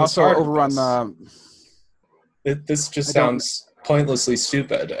would also overrun the? This just sounds pointlessly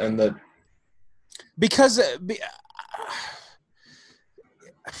stupid, and that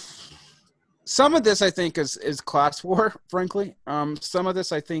Some of this I think is class war, frankly. Some of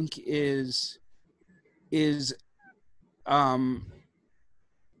this I think is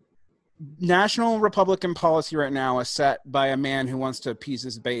national Republican policy right now is set by a man who wants to appease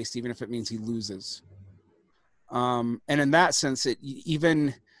his base, even if it means he loses. And in that sense,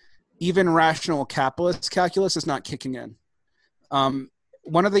 even rational capitalist calculus is not kicking in.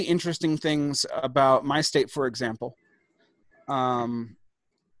 One of the interesting things about my state, for example,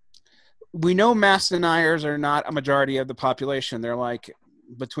 we know mass deniers are not a majority of the population. They're like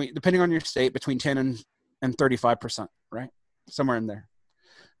depending on your state, between 10 and 35%, right? Somewhere in there.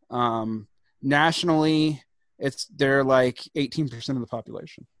 Nationally, they're like 18% of the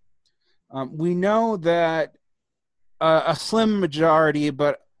population. We know that a slim majority,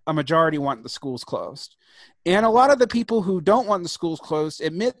 but a majority want the schools closed. And a lot of the people who don't want the schools closed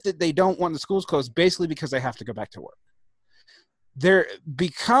admit that they don't want the schools closed basically because they have to go back to work.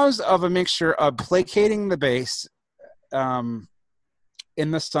 Because of a mixture of placating the base in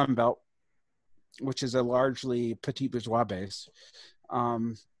the Sun Belt, which is a largely petit bourgeois base,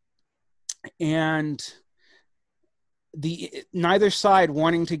 and neither side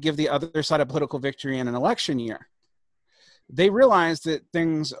wanting to give the other side a political victory in an election year, they realize that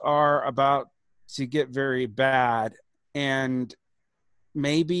things are about to get very bad, and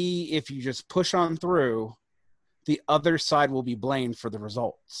maybe if you just push on through, the other side will be blamed for the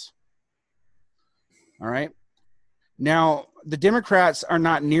results. All right. Now, the Democrats are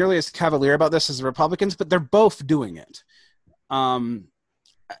not nearly as cavalier about this as the Republicans, but they're both doing it. And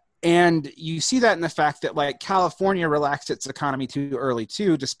you see that in the fact that, like, California relaxed its economy too early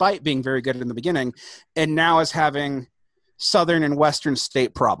too, despite being very good in the beginning, and now is having southern and western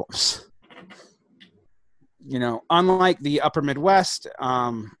state problems. You know, unlike the upper Midwest,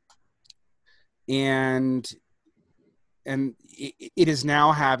 and it is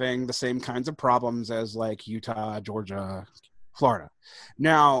now having the same kinds of problems as like Utah, Georgia, Florida.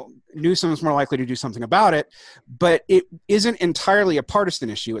 Now, Newsom's more likely to do something about it, but it isn't entirely a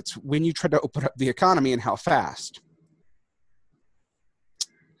partisan issue. It's when you try to open up the economy and how fast.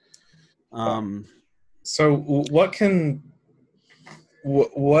 So what can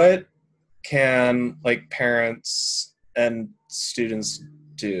like parents and students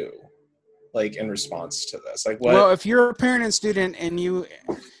do, like, in response to this? Like, what? Well, if you're a parent and student, and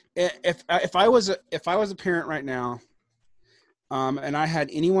if I was a parent right now, and I had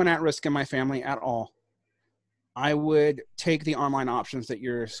anyone at risk in my family at all, I would take the online options that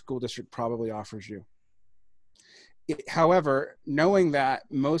your school district probably offers you. However, knowing that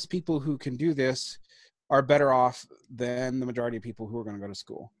most people who can do this are better off than the majority of people who are going to go to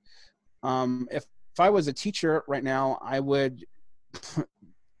school. If I was a teacher right now, I would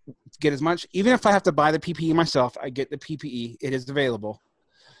get as much, even if I have to buy the PPE myself, I get the PPE. It is available.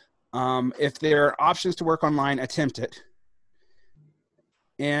 If there are options to work online, attempt it.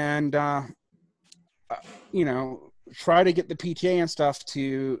 And, you know, try to get the PTA and stuff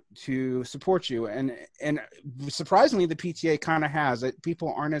to support you. And surprisingly, the PTA kind of has it.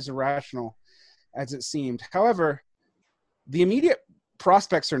 People aren't as irrational as it seemed. However, the immediate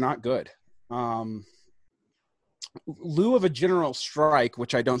prospects are not good. Lieu of a general strike,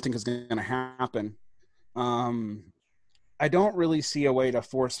 which I don't think is going to happen, I don't really see a way to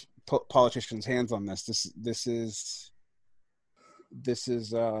force politicians' hands on this. This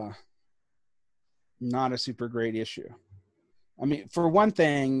is not a super great issue. I mean, for one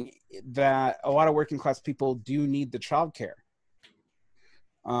thing, that a lot of working class people do need the child care.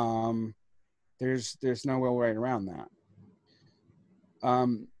 There's no real way around that.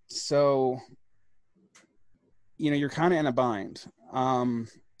 So, you know, you're kind of in a bind.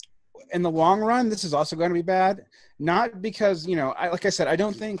 In the long run, this is also going to be bad. Not because, you know, like I said, I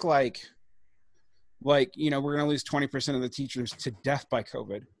don't think like, you know, we're going to lose 20% of the teachers to death by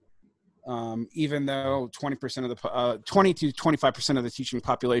COVID. Even though 20 to 25% of the teaching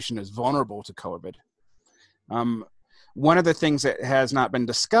population is vulnerable to COVID. One of the things that has not been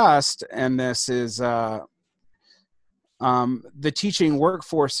discussed, and this is the teaching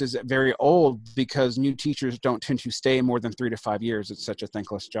workforce is very old because new teachers don't tend to stay more than 3 to 5 years. It's such a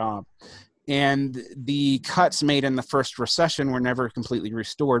thankless job. And the cuts made in the first recession were never completely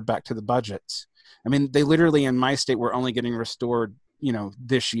restored back to the budgets. I mean, they literally in my state were only getting restored, you know,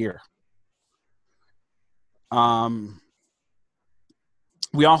 this year.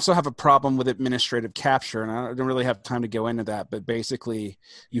 We also have a problem with administrative capture, and I don't really have time to go into that, but basically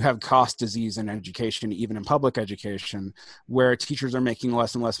you have cost disease in education, even in public education, where teachers are making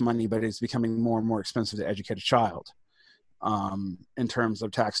less and less money, but it's becoming more and more expensive to educate a child in terms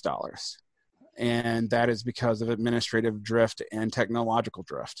of tax dollars. And that is because of administrative drift and technological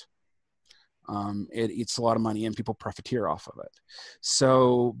drift. It eats a lot of money and people profiteer off of it.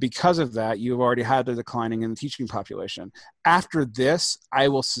 So because of that, you've already had the declining in the teaching population. After this, I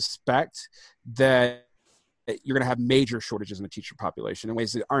will suspect that you're going to have major shortages in the teacher population in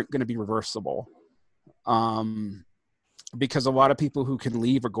ways that aren't going to be reversible. Because a lot of people who can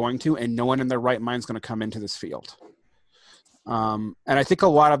leave are going to, and no one in their right mind is going to come into this field. And I think a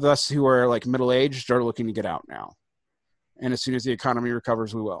lot of us who are like middle-aged are looking to get out now. And as soon as the economy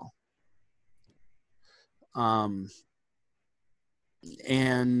recovers, we will.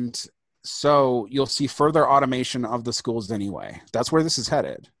 And so you'll see further automation of the schools anyway. That's where this is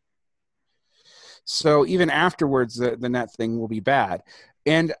headed. So even afterwards, the net thing will be bad.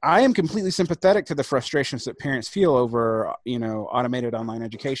 And I am completely sympathetic to the frustrations that parents feel over, automated online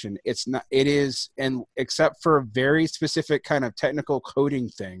education. It is, and except for very specific kind of technical coding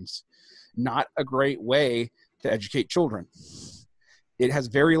things, not a great way to educate children. It has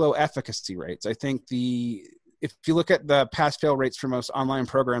very low efficacy rates. I think if you look at the pass-fail rates for most online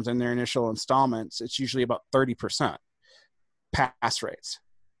programs in their initial installments, it's usually about 30% pass rates.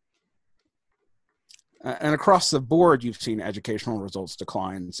 And across the board, you've seen educational results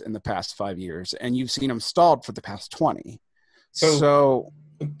declines in the past 5 years, and you've seen them stalled for the past 20. So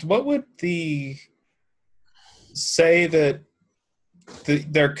what would say that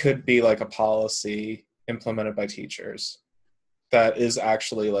there could be like a policy implemented by teachers that is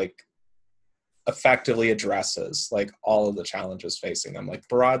actually like effectively addresses like all of the challenges facing them, like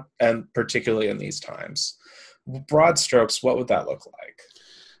broad, and particularly in these times, broad strokes, what would that look like?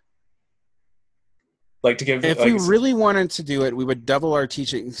 Like to give, if we really wanted to do it, we would double our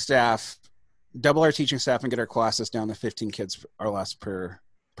teaching staff and get our classes down to 15 kids or less per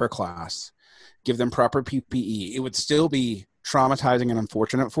class, give them proper PPE. It would still be traumatizing and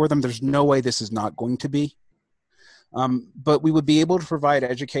unfortunate for them. There's no way this is not going to be. But we would be able to provide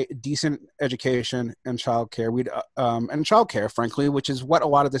decent education and childcare. And childcare, frankly, which is what a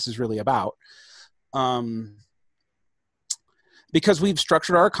lot of this is really about. Because we've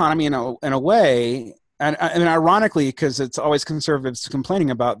structured our economy in a way, and ironically, because it's always conservatives complaining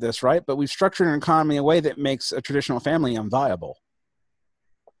about this, right? But we've structured an economy in a way that makes a traditional family unviable.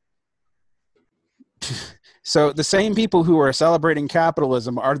 So the same people who are celebrating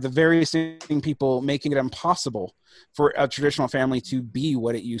capitalism are the very same people making it impossible for a traditional family to be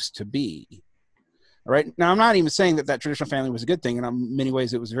what it used to be. All right. Now, I'm not even saying that traditional family was a good thing. And in many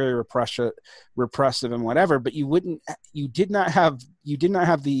ways, it was very repressive and whatever. But you did not have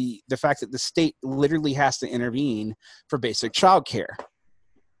the fact that the state literally has to intervene for basic child care.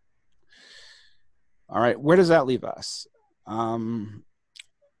 All right. Where does that leave us? I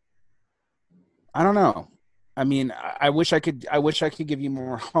don't know. I mean, I wish I could give you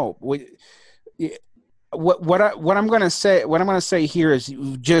more hope. What I'm going to say here is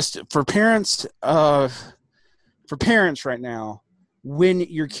just for parents right now, when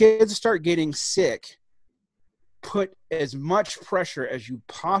your kids start getting sick, put as much pressure as you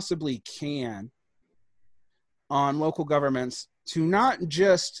possibly can on local governments to not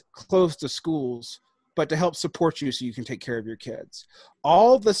just close the schools, but to help support you so you can take care of your kids.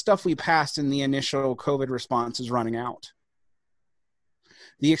 All the stuff we passed in the initial COVID response is running out.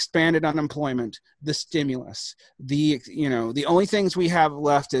 The expanded unemployment, the stimulus, the only things we have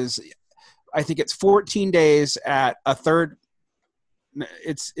left is, I think it's 14 days at a third.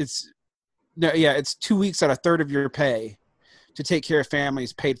 It's 2 weeks at a third of your pay to take care of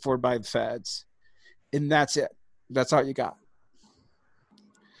families paid for by the feds. And that's it. That's all you got.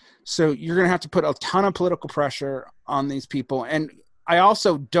 So you're going to have to put a ton of political pressure on these people. And I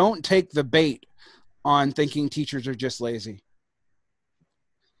also don't take the bait on thinking teachers are just lazy.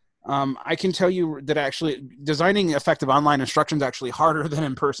 I can tell you that actually designing effective online instruction is actually harder than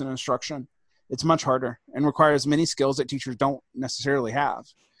in-person instruction. It's much harder and requires many skills that teachers don't necessarily have.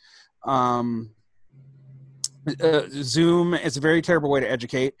 Zoom is a very terrible way to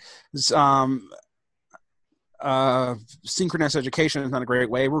educate. Synchronous education is not a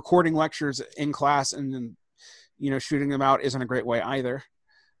great way. Recording lectures in class and then, shooting them out isn't a great way either.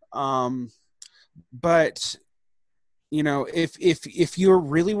 But if you're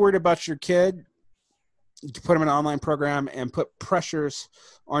really worried about your kid, you put them in an online program and put pressures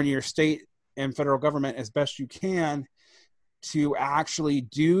on your state and federal government as best you can to actually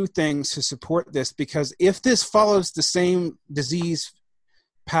do things to support this. Because if this follows the same disease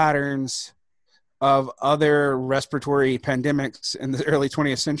patterns of other respiratory pandemics in the early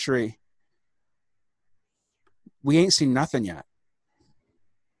 20th century, we ain't seen nothing yet.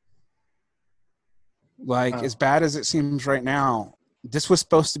 As bad as it seems right now, this was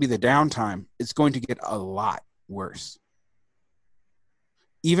supposed to be the downtime. It's going to get a lot worse.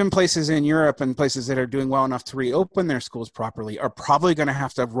 even places in Europe and places that are doing well enough to reopen their schools properly are probably going to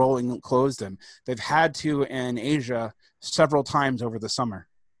have to rolling close them. They've had to in Asia several times over the summer.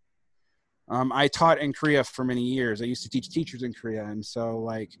 I taught in Korea for many years. I used to teach teachers in Korea, and so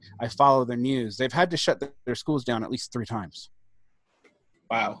like I follow their news. They've had to shut their schools down at least 3 times.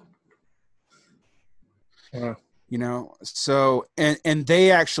 Wow. Yeah. You know, so and they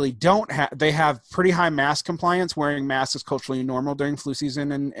actually they have pretty high mask compliance. Wearing masks is culturally normal during flu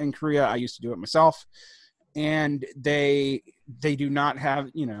season in Korea. I used to do it myself. And they do not have,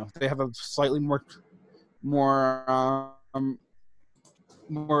 you know, they have a slightly more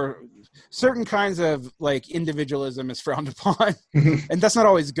certain kinds of like individualism is frowned upon. And that's not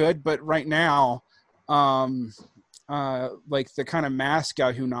always good, but right now like the kind of mask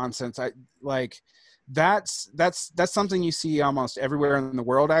Yahoo nonsense, I like that's something you see almost everywhere in the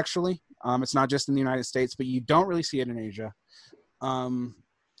world, actually. It's not just in the United States, but you don't really see it in Asia, or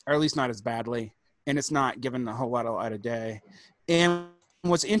at least not as badly, and it's not given a whole lot of light of day. And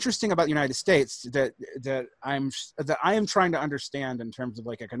what's interesting about the United States that I am trying to understand in terms of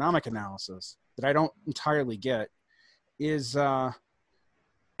like economic analysis that I don't entirely get is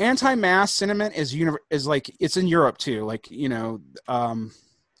anti-mask sentiment is like, it's in Europe too. Like, you know,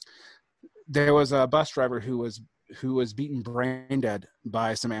 there was a bus driver who was beaten brain dead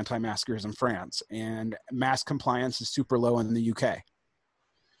by some anti-maskers in France, and mask compliance is super low in the UK.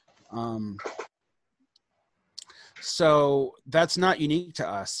 So that's not unique to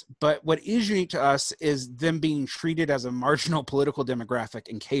us, but what is unique to us is them being treated as a marginal political demographic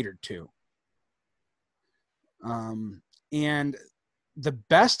and catered to. And the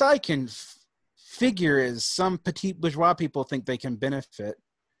best I can figure is some petite bourgeois people think they can benefit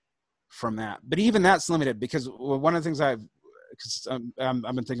from that, but even that's limited because one of the things I've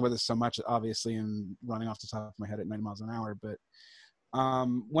been thinking about this so much, obviously, and running off the top of my head at 90 miles an hour. But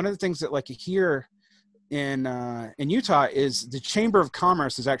one of the things that like here in Utah is the Chamber of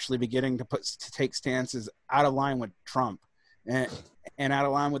Commerce is actually beginning to take stances out of line with Trump and out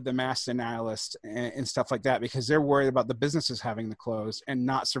of line with the mask denialists and stuff like that, because they're worried about the businesses having to close and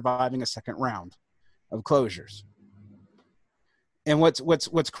not surviving a second round of closures. And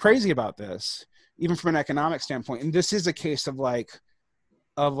what's crazy about this, even from an economic standpoint, and this is a case of like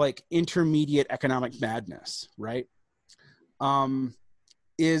intermediate economic madness, right?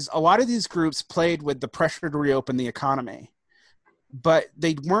 Is a lot of these groups played with the pressure to reopen the economy, but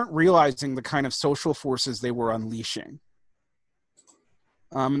they weren't realizing the kind of social forces they were unleashing,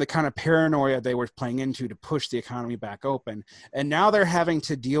 the kind of paranoia they were playing into to push the economy back open. And now they're having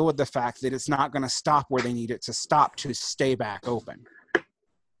to deal with the fact that it's not going to stop where they need it to stop to stay back open.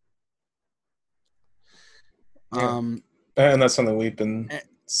 Yeah. And that's something we've been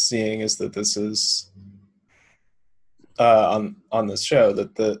seeing, is that this is on this show,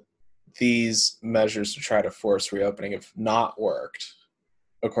 that these measures to try to force reopening have not worked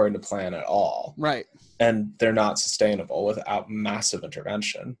according to plan at all. Right. And they're not sustainable without massive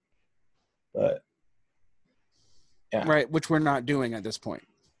intervention. But yeah. Right, which we're not doing at this point.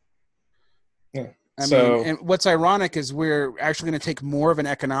 Yeah. I mean, and what's ironic is we're actually going to take more of an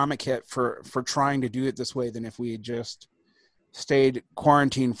economic hit for trying to do it this way than if we had just stayed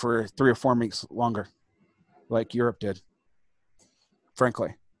quarantined for 3 or 4 weeks longer, like Europe did.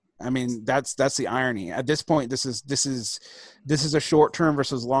 Frankly, I mean, that's the irony. At this point, this is a short-term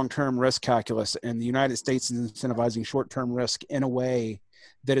versus long-term risk calculus, and the United States is incentivizing short-term risk in a way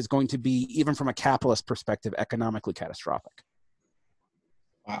that is going to be, even from a capitalist perspective, economically catastrophic.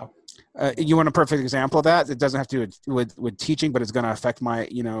 Wow. You want a perfect example of that? It doesn't have to do with teaching, but it's going to affect my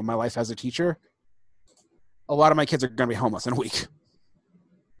life as a teacher. A lot of my kids are going to be homeless in a week.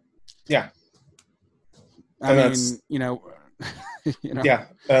 Yeah. I mean, Yeah,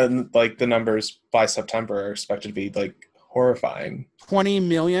 and like the numbers by September are expected to be like horrifying. 20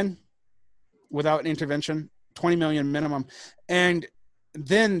 million without intervention, 20 million minimum. And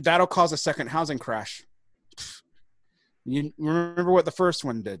then that'll cause a second housing crash. You remember what the first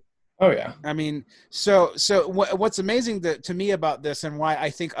one did? Oh yeah. I mean, so what's amazing to me about this, and why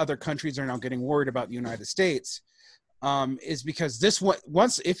I think other countries are now getting worried about the United States, is because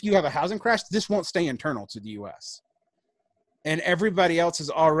if you have a housing crash, this won't stay internal to the U.S. And everybody else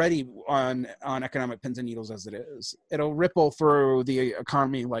is already on economic pins and needles as it is. It'll ripple through the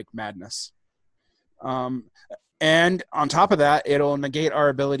economy like madness. And on top of that, it'll negate our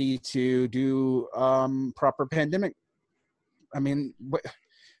ability to do proper pandemic. I mean,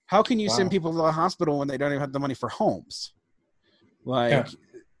 how can you send people to the hospital when they don't even have the money for homes?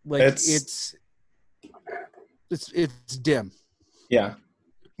 It's dim. Yeah.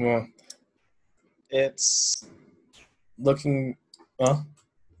 Well, it's looking, well,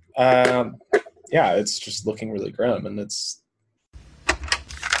 Yeah, it's just looking really grim, and it's